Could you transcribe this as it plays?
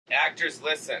actors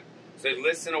listen. So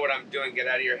listen to what I'm doing, get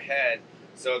out of your head.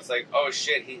 So it's like, oh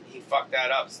shit, he fucked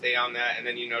that up, stay on that, and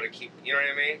then you know to keep, you know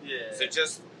what I mean? Yeah. So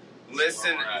just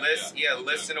listen,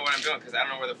 listen to what I'm doing, because I don't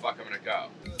know where the fuck I'm gonna go.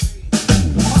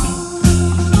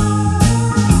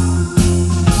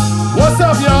 What's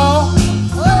up, y'all?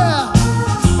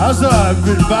 How's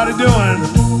everybody doing?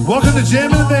 Welcome to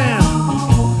JAMINTHEVAN.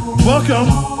 Welcome,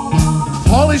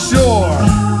 Pauly Shore.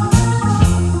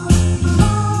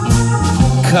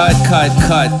 Cut.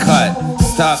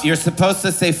 Stop. You're supposed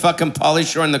to say fucking Pauly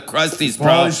Shore and the Crustys,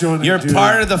 bro. You're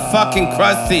part of the fucking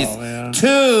Crustys. Man.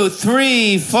 2,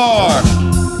 3, 4.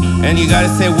 And you gotta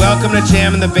say, welcome to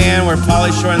JAMINTHEVAN. We're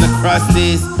Pauly Shore and the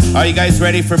Crustys. Are you guys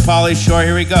ready for Pauly Shore?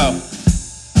 Here we go.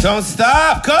 Don't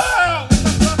stop. Go! What the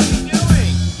fuck are you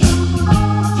doing?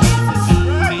 Jesus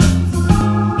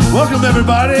Christ. Welcome,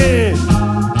 everybody.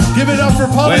 Give it up for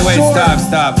Pauly Shore. Wait,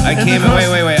 stop. I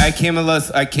came a little,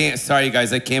 sorry you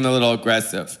guys, I came a little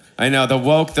aggressive. I know, the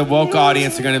woke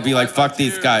audience are gonna be like, fuck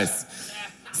these guys.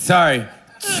 Sorry,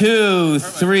 2,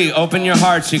 3, open your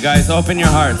hearts, you guys, open your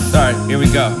hearts. Sorry, here we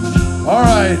go. All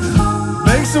right,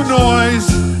 make some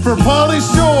noise for Pauly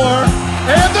Shore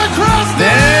and the Crustys.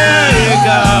 There you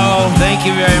go, thank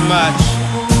you very much.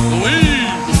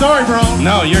 Sorry, bro.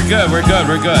 No, you're good, we're good.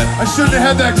 I shouldn't have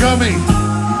had that gummy.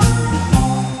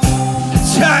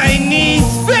 Chinese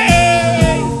face!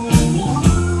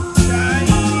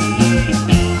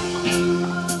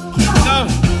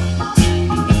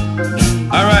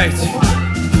 Alright.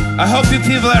 I hope you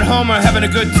people at home are having a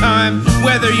good time,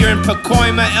 whether you're in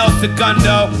Pacoima, El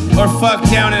Segundo, or fuck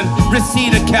down in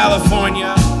Reseda,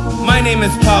 California. My name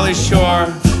is Pauly Shore.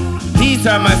 These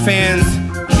are my fans,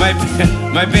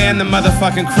 my band, the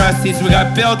motherfucking Crustys. We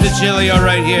got Bill Degillio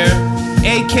right here,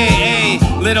 AKA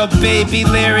Little Baby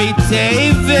Larry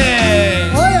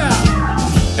David. Oh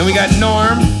yeah. And we got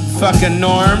fucking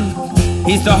Norm.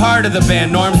 He's the heart of the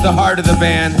band. Norm's the heart of the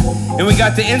band. And we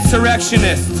got the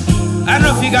insurrectionist. I don't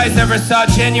know if you guys ever saw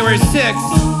January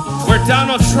 6th, where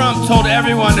Donald Trump told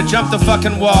everyone to jump the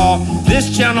fucking wall. This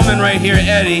gentleman right here,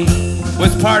 Eddie,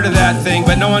 was part of that thing,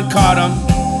 but no one caught him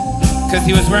because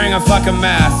he was wearing a fucking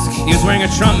mask. He was wearing a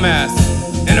Trump mask.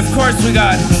 And of course we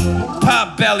got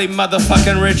Pop Belly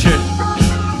motherfucking Richard.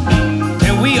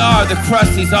 And we are the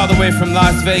Crustys all the way from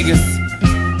Las Vegas,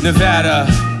 Nevada.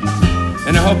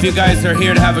 And I hope you guys are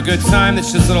here to have a good time.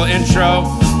 It's just a little intro.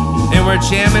 And we're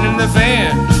jamming in the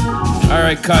van. All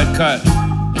right, cut.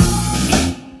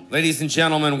 Ladies and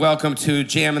gentlemen, welcome to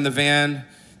Jam in the Van.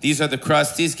 These are the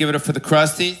Crustys. Give it up for the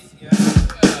Crustys. Yeah.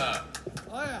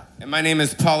 Oh, yeah. And my name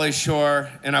is Pauly Shore,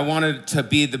 and I wanted to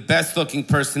be the best looking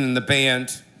person in the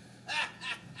band,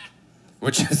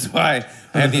 which is why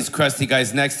I have these crusty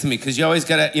guys next to me, because you always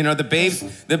gotta, you know, the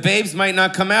babes might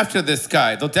not come after this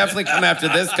guy. They'll definitely come after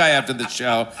this guy after the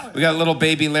show. We got little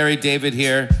baby Larry David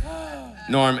here.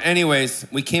 Norm. Anyways,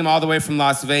 we came all the way from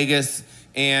Las Vegas,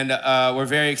 and we're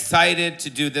very excited to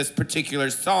do this particular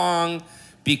song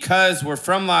because we're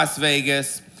from Las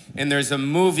Vegas, and there's a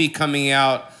movie coming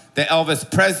out, the Elvis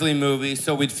Presley movie,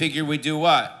 so we'd figure we'd do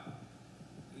what?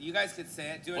 You guys could say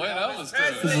it. Do it. Elvis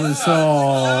Presley. So...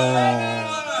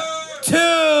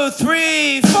 2,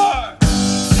 3, 4.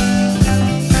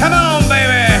 Come on,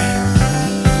 baby.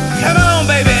 Come on,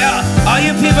 baby. All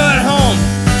you people at home,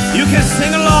 you can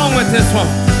sing along with this one.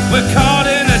 We're caught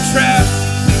in a trap.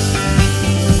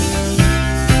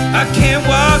 I can't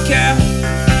walk out.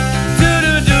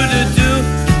 Do,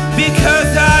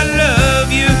 because I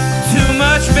love you too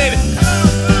much, baby.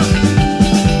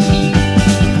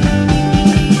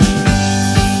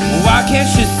 Why can't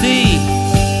you see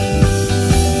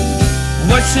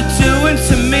what you're doing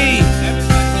to me?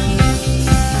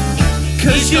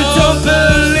 'Cause you don't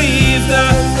believe the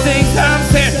things I'm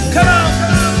saying. Come on,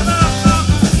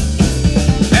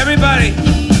 everybody.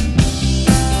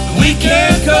 We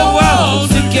can't go all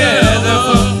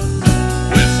together.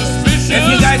 If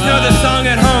you guys know the song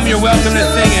at home, you're welcome to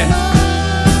sing it.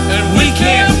 And we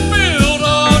can't build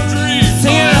our dreams.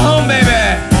 Sing it at home, baby.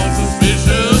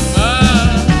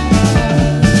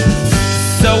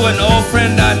 So an old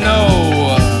friend I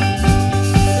know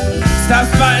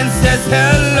stops by and says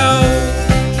hello.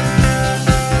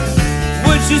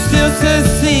 Would you still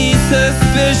see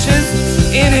suspicious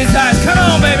in his eyes? Come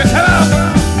on, baby, come on.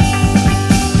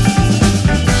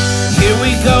 Here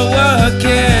we go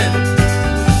again,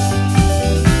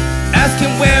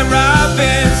 asking where I've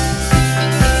been.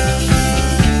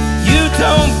 You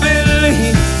don't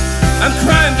believe I'm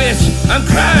crying, bitch. I'm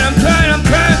crying.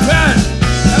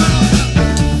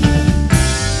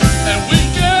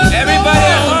 Everybody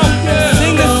at home,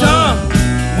 sing the song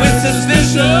with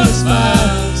suspicious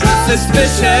minds.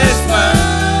 Suspicious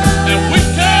minds.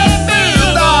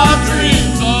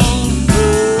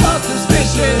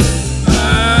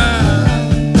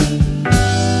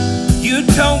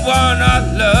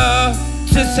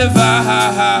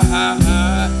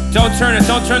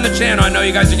 don't turn the channel. I know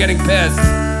you guys are getting pissed.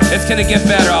 It's gonna get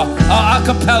better. I'll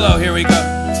acapello, here we go.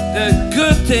 The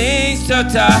good things to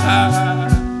die,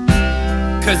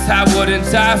 'cause I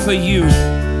wouldn't die for you.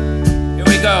 Here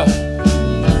we go.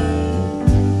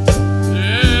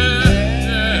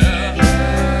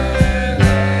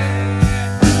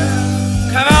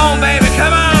 Come on, baby,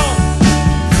 come on.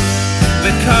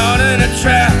 We're caught in a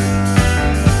trap.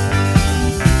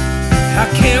 I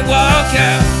can't walk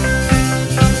out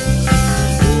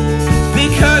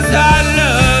because I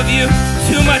love you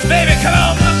too much, baby. Come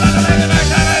on.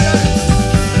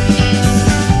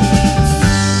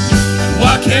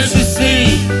 Why can't you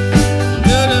see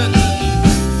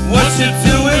what you're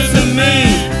doing to me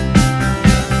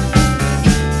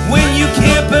when you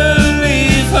can't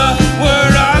believe a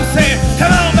word I'm saying?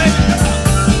 Come on, baby.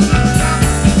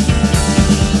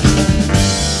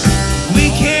 We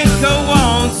can't go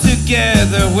on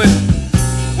together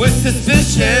with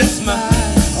suspicious minds.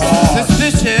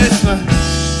 Suspicious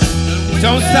minds.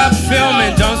 Don't stop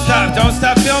filming. Don't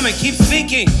stop filming. Keep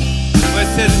speaking. With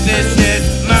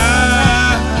suspicious minds.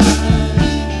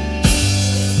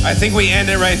 I think we end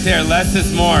it right there. Less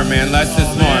is more, man. Less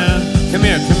is more. Come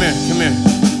here, come here, come here.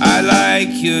 I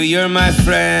like you. You're my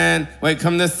friend. Wait,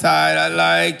 come this side. I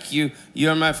like you.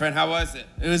 You're my friend. How was it?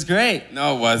 It was great.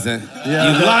 No, it wasn't.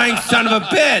 Yeah. You lying son of a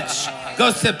bitch.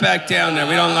 Go sit back down there.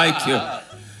 We don't like you.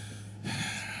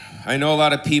 I know a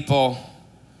lot of people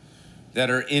that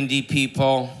are indie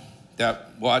people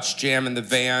that watch Jam in the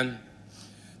Van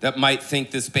that might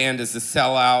think this band is a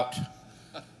sellout.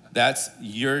 That's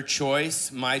your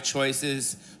choice. My choice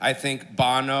is I think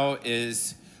Bono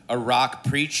is a rock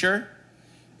preacher,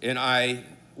 and I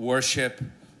worship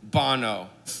Bono.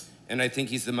 And I think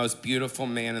he's the most beautiful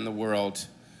man in the world.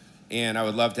 And I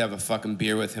would love to have a fucking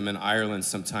beer with him in Ireland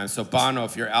sometime. So Bono,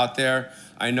 if you're out there,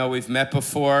 I know we've met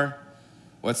before.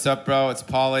 What's up, bro? It's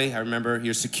Pauly. I remember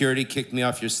your security kicked me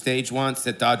off your stage once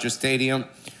at Dodger Stadium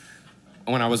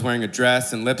when I was wearing a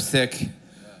dress and lipstick,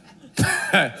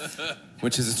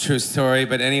 which is a true story.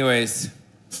 But anyways,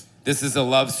 this is a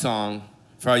love song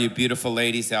for all you beautiful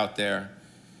ladies out there.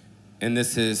 And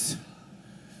this is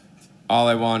All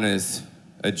I Want Is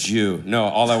a Jew. No,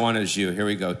 All I Want Is You. Here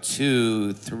we go.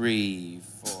 2, 3,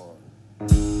 4.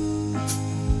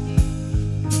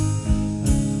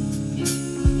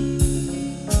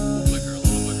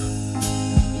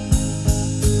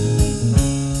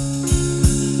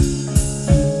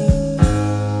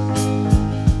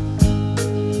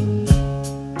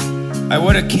 I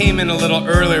would have came in a little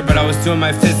earlier, but I was doing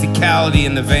my physicality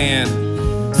in the van.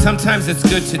 Sometimes it's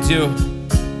good to do.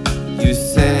 You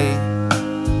say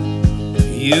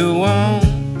you won't.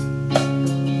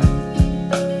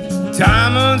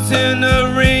 Diamonds in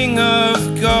a ring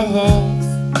of gold.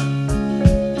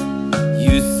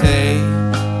 You say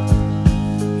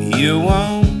you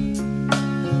won't.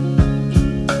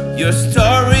 Your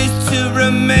story's to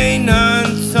remain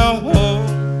untold.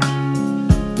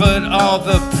 But all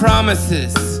the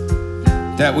promises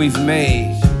that we've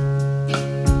made,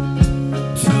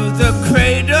 to the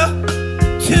cradle,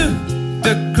 to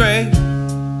the grave,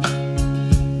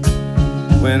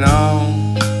 when all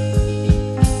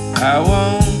I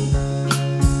want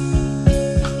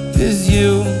is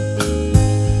you.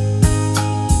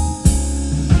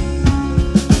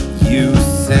 You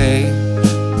say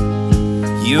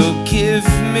you'll give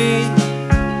me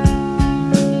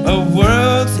a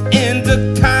world in the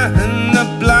kind of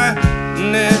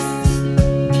blindness,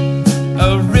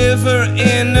 a river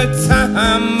in a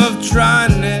time of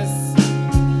dryness,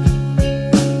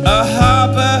 a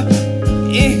harbor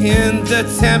in the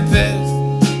tempest.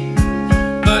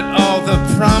 But all the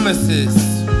promises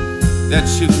that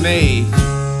you've made,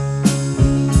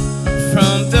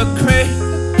 from the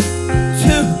cradle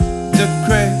to the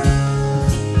grave.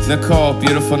 Nicole,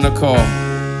 beautiful Nicole.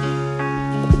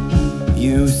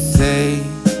 You say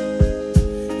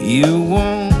you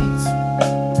won't.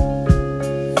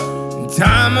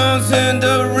 Diamonds in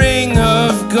the ring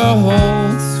of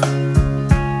gold.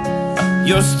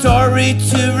 Your story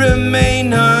to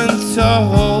remain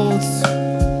untold.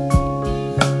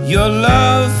 Your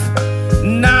love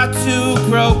not to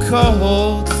grow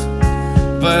cold.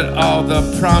 But all the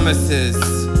promises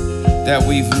that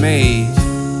we've made,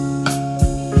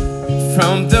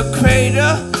 from the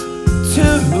cradle to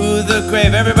the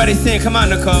grave. Everybody sing, come on,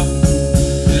 Nicole.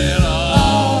 And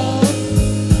all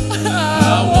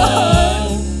I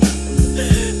want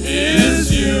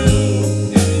is you.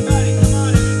 Everybody, come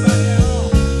on, everybody at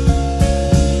home.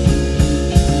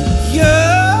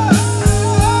 Yeah.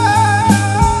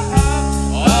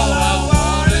 All I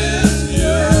want is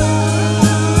you.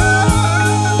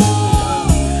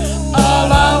 All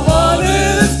I want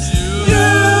is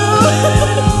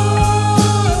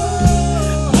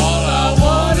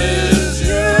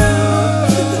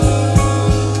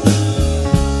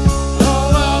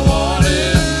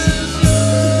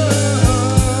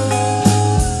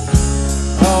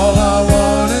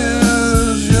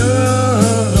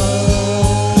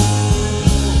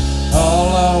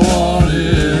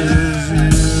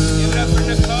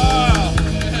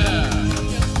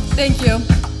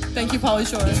Pauly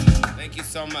Shore. Thank you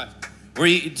so much. Do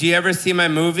you ever see my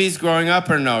movies growing up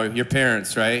or no? Your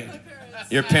parents, right? My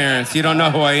parents. Your parents. You don't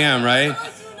know who I am, right?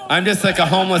 I'm just like a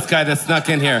homeless guy that snuck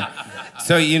in here.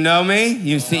 So you know me?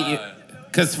 You've seen,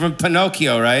 because from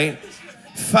Pinocchio, right?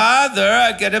 Father,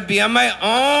 I gotta be on my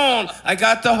own. I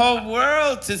got the whole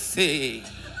world to see.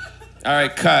 All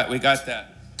right, cut. We got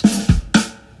that.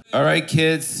 All right,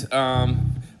 kids.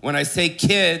 When I say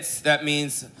kids, that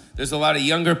means there's a lot of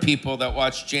younger people that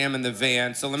watch Jam in the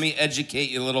Van. So let me educate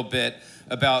you a little bit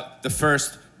about the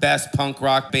first best punk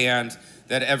rock band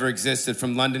that ever existed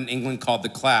from London, England, called The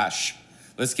Clash.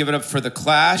 Let's give it up for The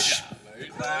Clash. Yeah.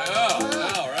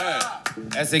 All right.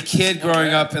 As a kid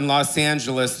growing up in Los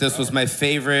Angeles, this was my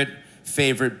favorite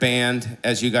band,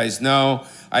 as you guys know.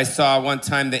 I saw one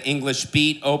time the English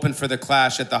Beat open for The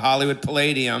Clash at the Hollywood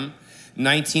Palladium,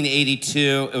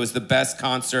 1982. It was the best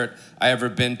concert I ever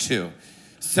been to.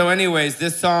 So anyways,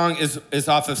 this song is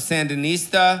off of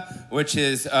Sandinista, which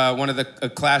is one of the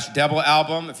Clash Devil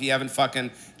album. If you haven't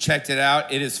fucking checked it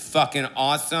out, it is fucking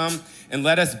awesome. And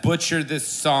let us butcher this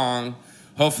song.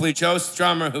 Hopefully Joe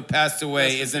Strummer, who passed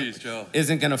away,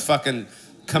 isn't gonna fucking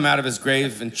come out of his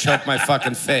grave and choke my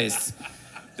fucking face.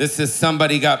 This is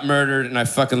Somebody Got Murdered, and I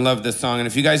fucking love this song. And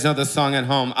if you guys know this song at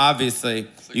home, obviously,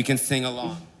 you can sing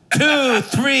along. 2,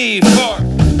 3, 4.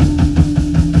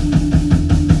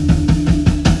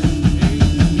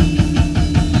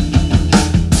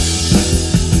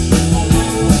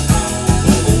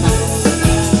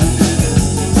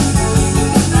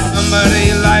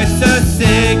 Somebody lights a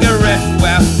cigarette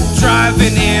while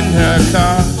driving in her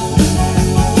car.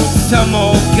 Some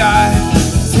old guy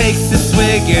takes a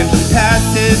swig and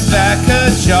passes back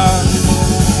a jar.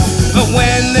 But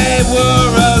when they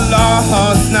were a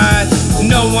lost night,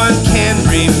 no one can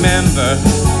remember.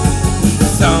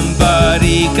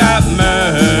 Somebody got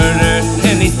murdered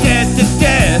and he's dead to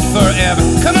death forever.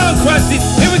 Come on, Crustys,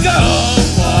 here we go.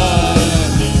 Someone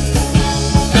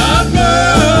got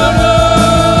murdered.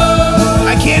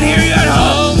 I can't hear you at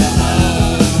home.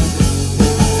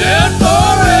 Dead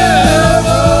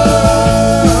forever.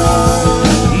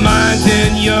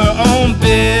 Minding your own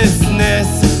business,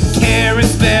 care and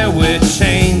spare with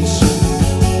change.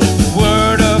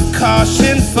 Word of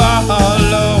caution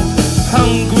follow,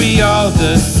 hungry all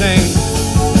the same.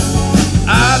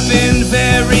 I've been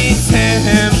very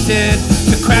tempted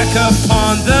to crack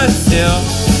upon the till.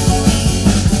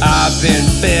 I've been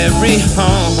very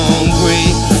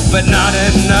hungry, but not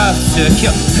enough to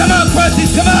kill. Come on,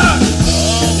 Crustys, come on!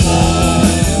 Someone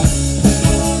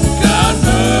got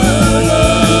murdered.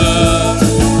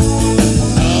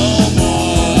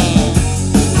 Someone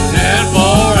dead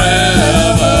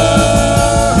forever.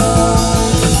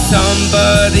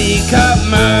 Somebody got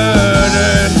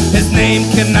murdered. His name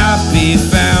cannot be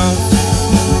found.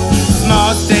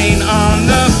 Small stain on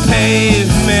the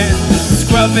pavement.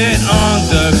 Scrub it on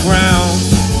the ground.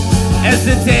 As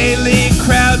the daily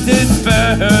crowd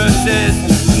disperses,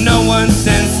 no one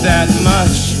sensed that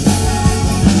much.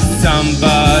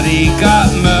 Somebody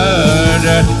got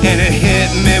murdered and it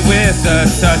hit me with a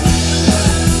touch.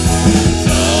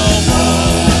 Someone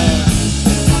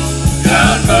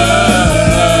got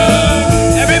murdered.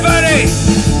 Everybody!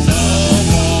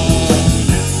 Someone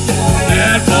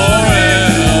dead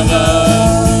forever.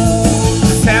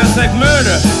 Sounds like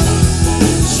murder.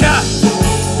 Shot.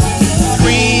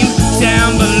 Scream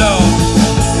down below.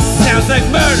 Sounds like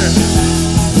murder.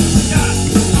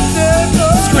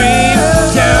 Scream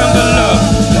down below.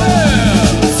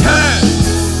 Time.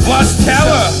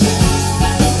 Watchtower.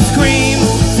 Scream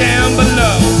down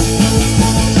below.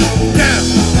 Down.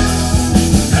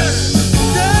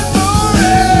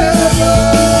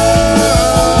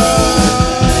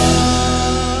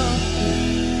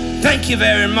 Thank you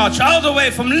very much. All the way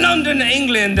from London,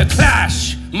 England, The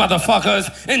Clash,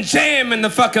 motherfuckers, and Jam in the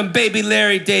fucking Baby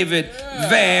Larry David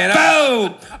van.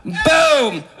 Boom!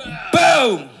 Boom!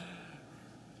 Boom!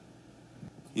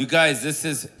 You guys, this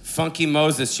is Funky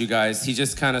Moses, you guys. He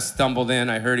just kind of stumbled in.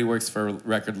 I heard he works for a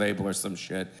record label or some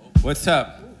shit. What's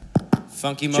up?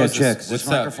 Funky Moses. Check. Does What's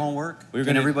this microphone work?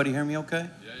 Can everybody hear me okay?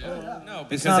 No,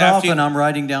 It's not often I'm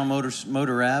riding down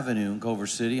Motor Avenue in Culver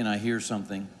City and I hear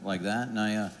something like that, and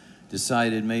I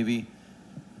decided maybe,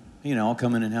 you know, I'll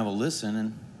come in and have a listen,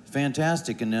 and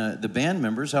fantastic. And the band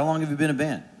members, how long have you been a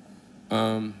band?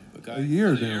 A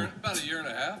year now. About a year and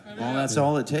a half, maybe. Well, that's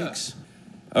all it takes.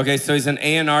 Okay, so he's an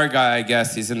A&R guy, I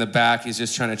guess. He's in the back. He's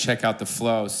just trying to check out the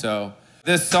flow. So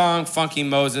this song, Funky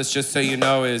Moses, just so you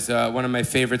know, is one of my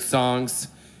favorite songs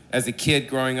as a kid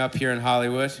growing up here in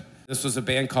Hollywood. This was a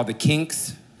band called The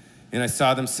Kinks, and I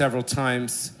saw them several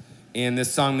times And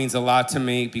this song means a lot to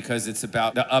me because it's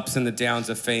about the ups and the downs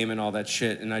of fame and all that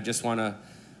shit. And I just want to,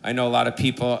 I know a lot of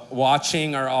people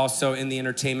watching are also in the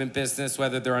entertainment business,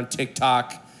 whether they're on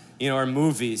TikTok, you know, or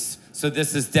movies. So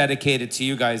this is dedicated to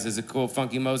you guys. Is it cool,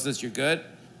 Funky Moses? You're good?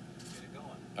 Let's get it going.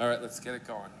 All right, let's get it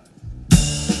going.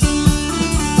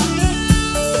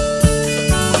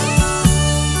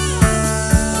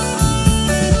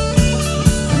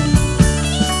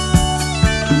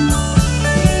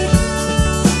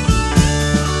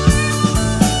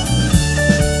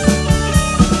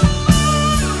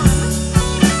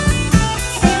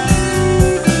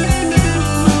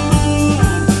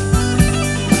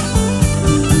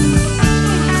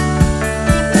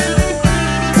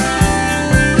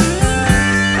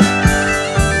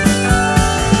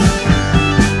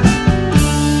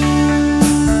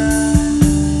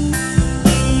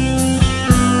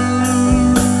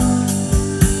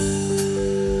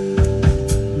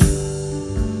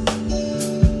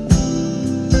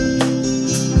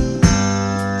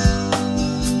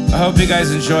 I hope you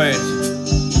guys enjoy it.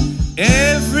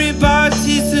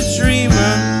 Everybody's a dreamer,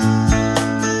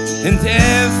 and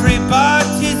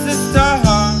everybody's a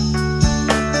star,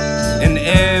 and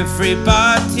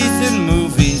everybody's in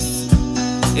movies.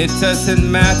 It doesn't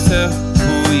matter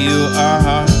who you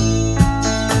are.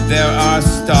 There are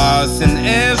stars in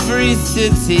every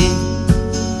city,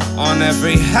 on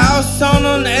every house,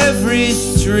 on every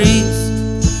street.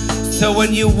 So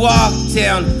when you walk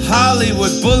down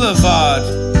Hollywood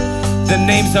Boulevard, the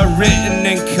names are written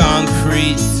in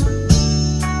concrete.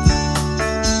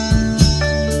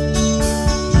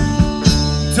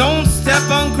 Don't step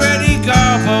on Grady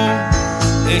Garbo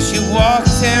as you walk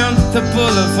down the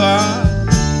boulevard.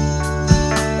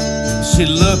 She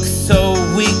looks so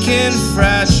weak and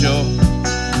fragile.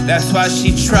 That's why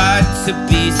she tried to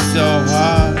be so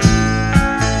hard.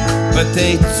 But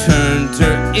they turned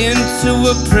her into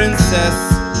a princess,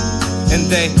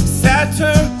 and they sat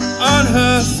her on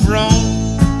her throne.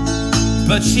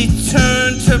 But she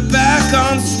turned her back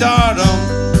on stardom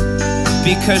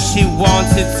because she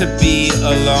wanted to be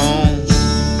alone.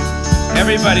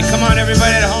 Everybody, come on,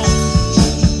 everybody at home.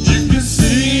 You can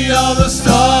see all the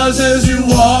stars as you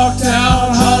walk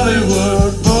down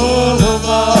Hollywood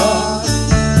Boulevard.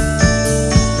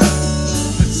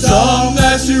 Some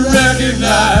that you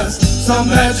recognize, some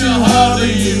that you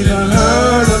hardly even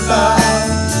heard about.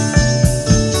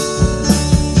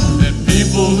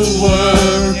 People who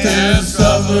worked and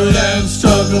suffered and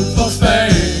struggled for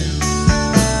fame.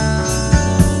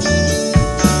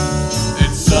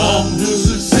 It's some who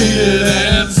succeeded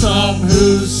and some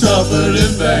who suffered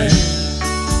in vain.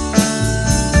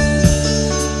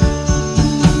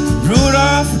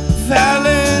 Rudolph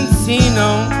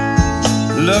Valentino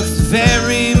looks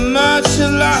very much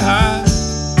alive,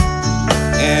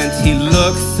 and he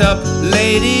looks up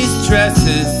ladies'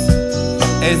 dresses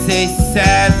as they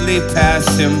sadly pass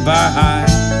him by.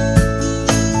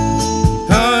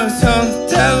 Don't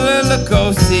tell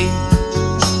Lugosi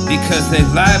because they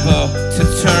liable to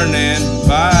turn and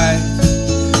bite.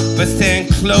 But stand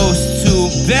close to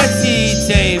Betty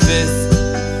Davis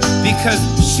because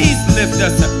she's lived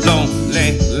us a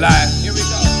lonely life. Here we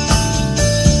go.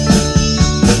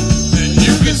 And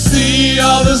you can see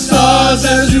all the stars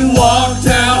as you walk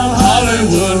down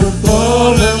Hollywood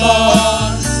Boulevard.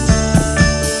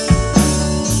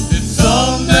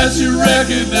 That you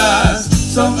recognize,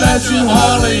 some that you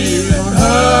hardly even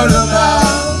heard about.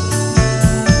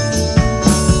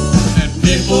 And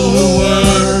people who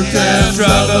work and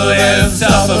struggle and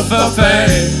suffer for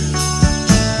fame.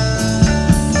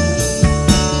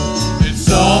 It's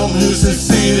some who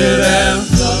succeeded and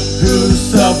some who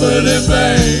suffered in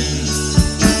vain.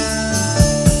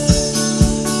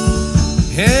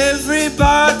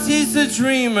 Everybody's a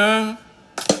dreamer,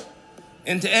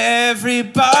 and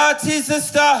everybody's a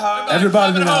star.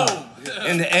 Everybody know.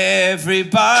 And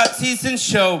everybody's in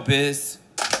showbiz.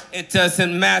 It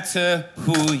doesn't matter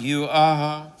who you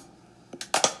are.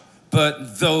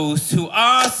 But those who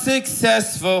are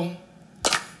successful,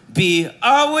 be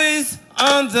always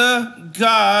on the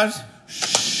guard.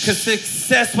 'Cause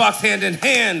success walks hand in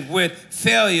hand with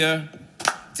failure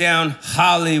down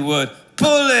Hollywood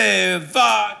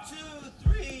Boulevard.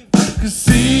 You can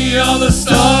see all the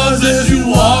stars as you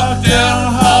walk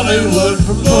down Hollywood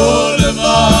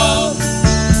Boulevard.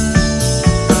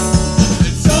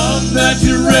 It's some that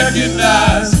you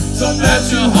recognize, some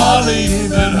that you hardly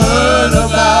even heard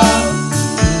about.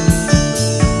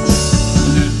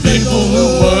 And people who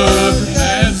work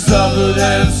and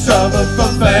suffer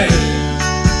for fame.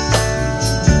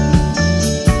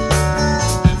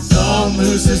 And some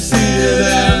who succeeded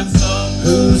and some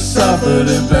who suffered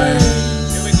in vain.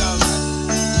 Here we go.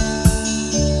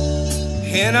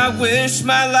 wish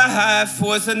my life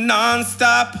was a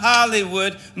non-stop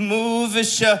Hollywood movie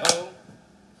show.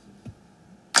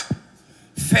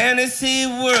 Fantasy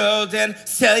world and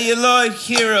celluloid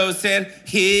heroes and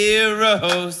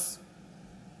heroes.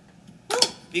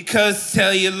 Because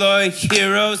celluloid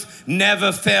heroes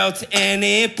never felt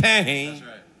any pain.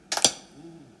 That's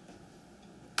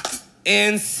right.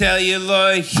 And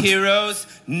celluloid heroes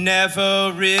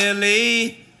never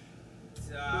really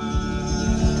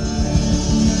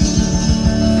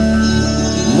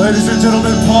Ladies and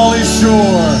gentlemen, Pauly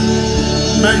Shore.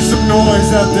 Make some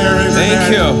noise out there, internet.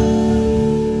 Thank you.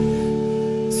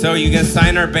 So you gonna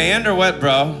sign our band or what,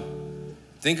 bro?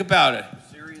 Think about it.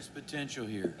 Serious potential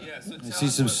here. Yeah, so I see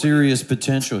some serious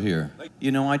potential here.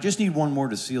 You know, I just need one more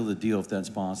to seal the deal if that's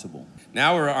possible.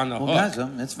 Now we're on the Well, hook. guys,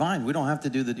 it's fine. We don't have to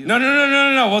do the deal. No.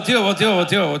 We'll do it. We'll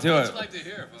do it. I'd like to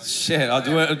hear. Shit, I'll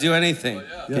do it. I'll do anything.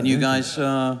 Can you guys,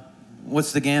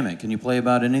 what's the gamut? Can you play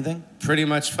about anything? Pretty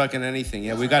much fucking anything.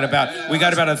 Yeah, we got about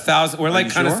 1,000. We're like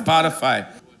you kind of sure? Spotify.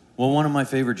 Well, one of my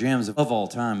favorite jams of all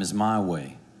time is My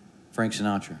Way, Frank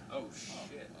Sinatra. Oh,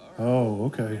 shit. Oh,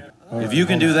 okay. All If right, you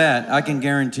can hold do on. that, I can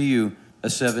guarantee you a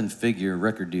 7-figure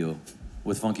record deal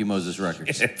with Funky Moses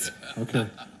Records. Okay.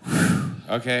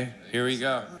 Okay, here we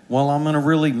go. Well, I'm going to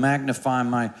really magnify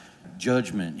my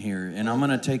judgment here, and I'm going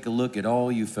to take a look at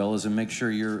all you fellas and make sure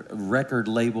you're record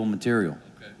label material.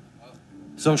 Okay.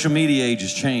 Social media age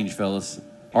has changed, fellas.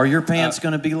 Are your pants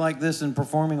going to be like this in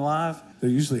performing live? They're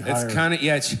usually higher. It's kind of,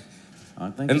 yeah. I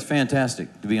think it's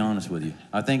fantastic, to be honest with you.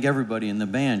 I think everybody in the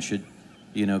band should,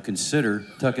 you know, consider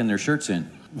tucking their shirts in.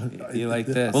 You like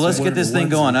this? Well, let's get this thing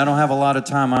going. I don't have a lot of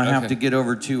time. I have Okay. to get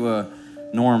over to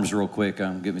Norm's real quick.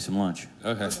 Get me some lunch.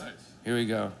 Okay, here we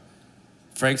go.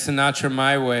 Frank Sinatra,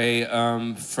 My Way,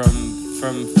 from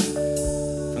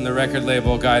the record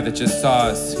label guy that just saw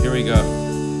us. Here we go.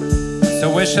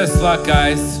 So wish us luck,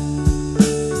 guys.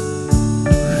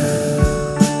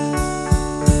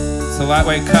 It's a lot.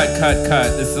 Wait, cut.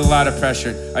 This is a lot of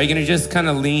pressure. Are you gonna just kind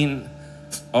of lean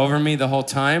over me the whole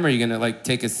time? Or are you gonna like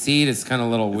take a seat? It's kind of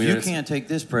a little weird. If you can't take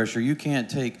this pressure, you can't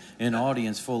take an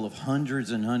audience full of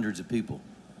hundreds and hundreds of people.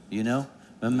 You know?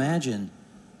 Imagine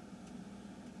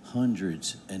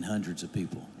hundreds and hundreds of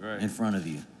people in front of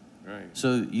you. Right.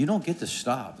 So you don't get to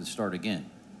stop and start again.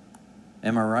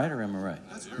 Am I right or am I right?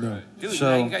 No. Dude,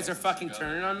 So- now you guys are fucking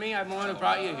turning on me. I'm the one who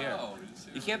brought you here.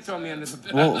 You can't throw me under the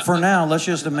bus. Well, for now, let's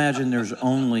just imagine there's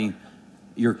only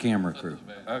your camera crew.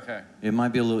 Okay. It might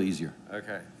be a little easier.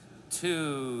 Okay.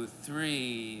 2,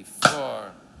 3,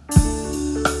 4.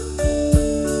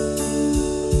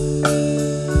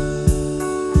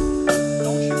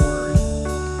 Don't you worry.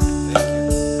 Thank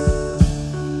you.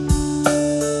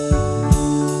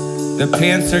 The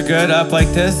pants are good up like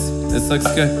this. This looks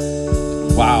good.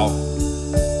 Wow.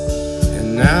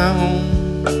 And now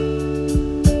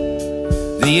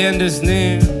the end is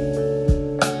near.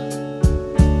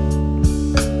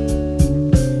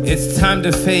 It's time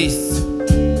to face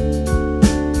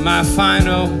my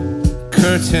final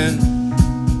curtain.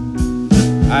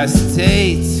 I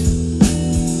state,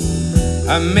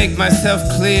 I make myself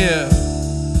clear.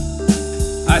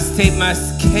 I state my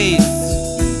case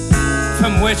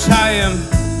from which I am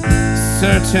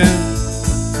certain.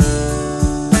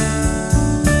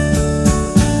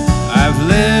 I've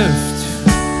lived,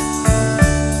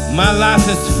 my life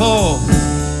is full.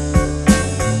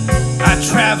 I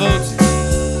traveled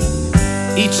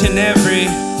each and every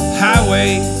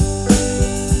highway,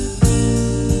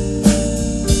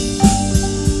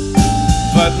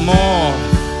 but more,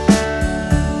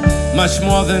 much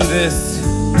more than this,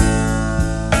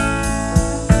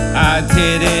 I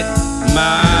did it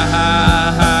my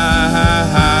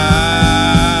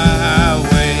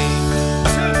way.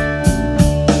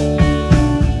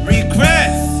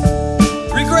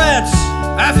 Regrets,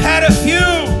 I've had a few.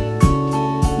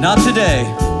 Not today.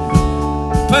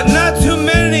 But not too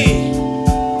many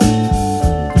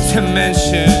to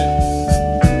mention.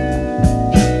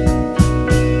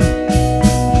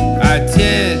 I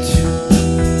did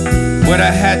what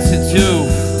I had to do.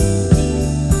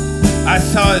 I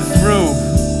saw it through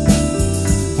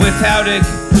without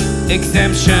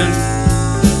exemption.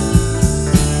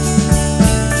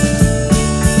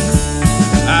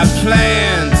 I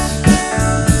planned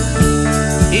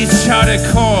each charted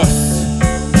course,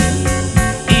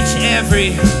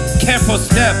 every careful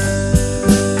step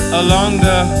along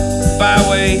the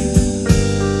byway.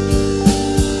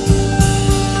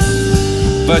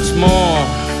 But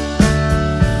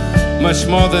much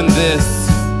more than this,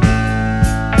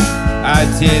 I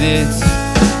did it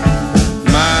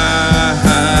my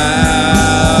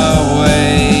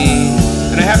way.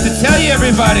 And I have to tell you,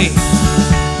 everybody,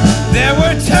 there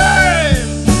were times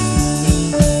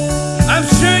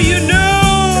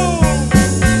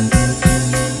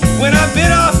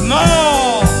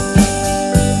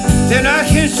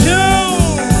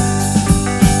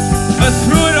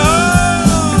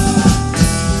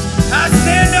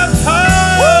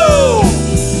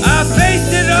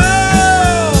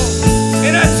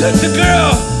took the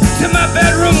girl to my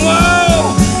bedroom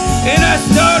wall, and I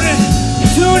started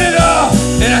doing it all.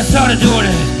 And I started doing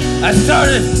it. I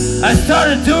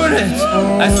started doing it.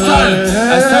 I started.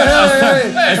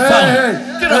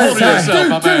 Get a hold of yourself,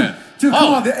 my man. Dude,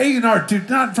 come on, the A&R, dude,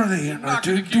 not in front of the A&R,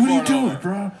 dude. What are you doing,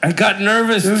 bro? I got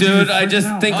nervous, dude. I just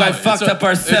think I fucked up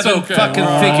our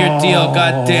 7-fucking-figure deal.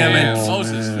 God damn it.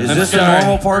 Is this a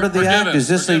normal part of the act? Is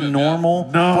this a normal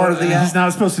part of the act? He's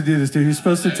not supposed to do this, dude. He's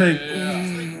supposed to take...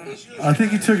 I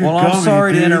think he took a gummy, I'm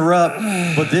sorry dude. to interrupt,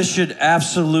 but this should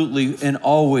absolutely and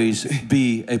always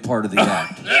be a part of the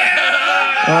act.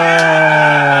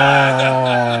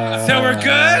 So we're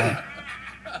good?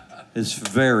 It's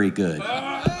very good. Oh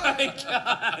my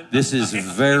God. This is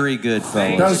very good,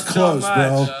 fellas. That was close,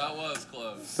 bro. That was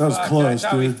close. That was close, I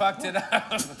thought we dude. fucked it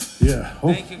up. Yeah.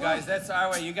 Oh. Thank you, guys. That's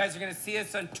our way. You guys are going to see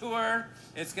us on tour.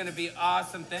 It's going to be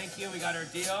awesome. Thank you. We got our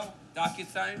deal.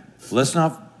 DocuSign. Let's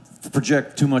not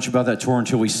project too much about that tour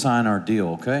until we sign our deal,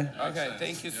 okay? Okay.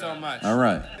 Thank you so much. All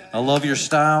right. I love your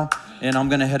style, and I'm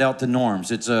going to head out to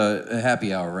Norm's. It's a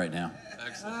happy hour right now.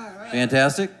 Excellent.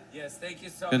 Fantastic. Yes. Thank you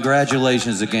so much.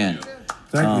 Congratulations again.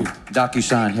 Thank you.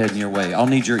 DocuSign heading your way. I'll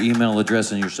need your email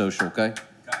address and your social, okay?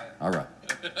 Got it. All right.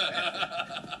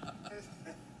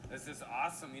 This is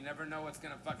awesome. You never know what's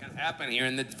going to fucking happen here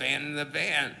in the van in the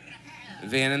van. The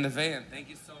van in the van. Thank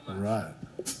you so much. All right.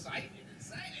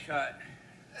 Cut.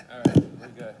 All right. We're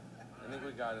good. I think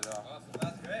we got it all. Awesome.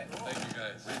 That's great. Thank you,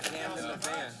 guys. Jammed in the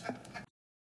van.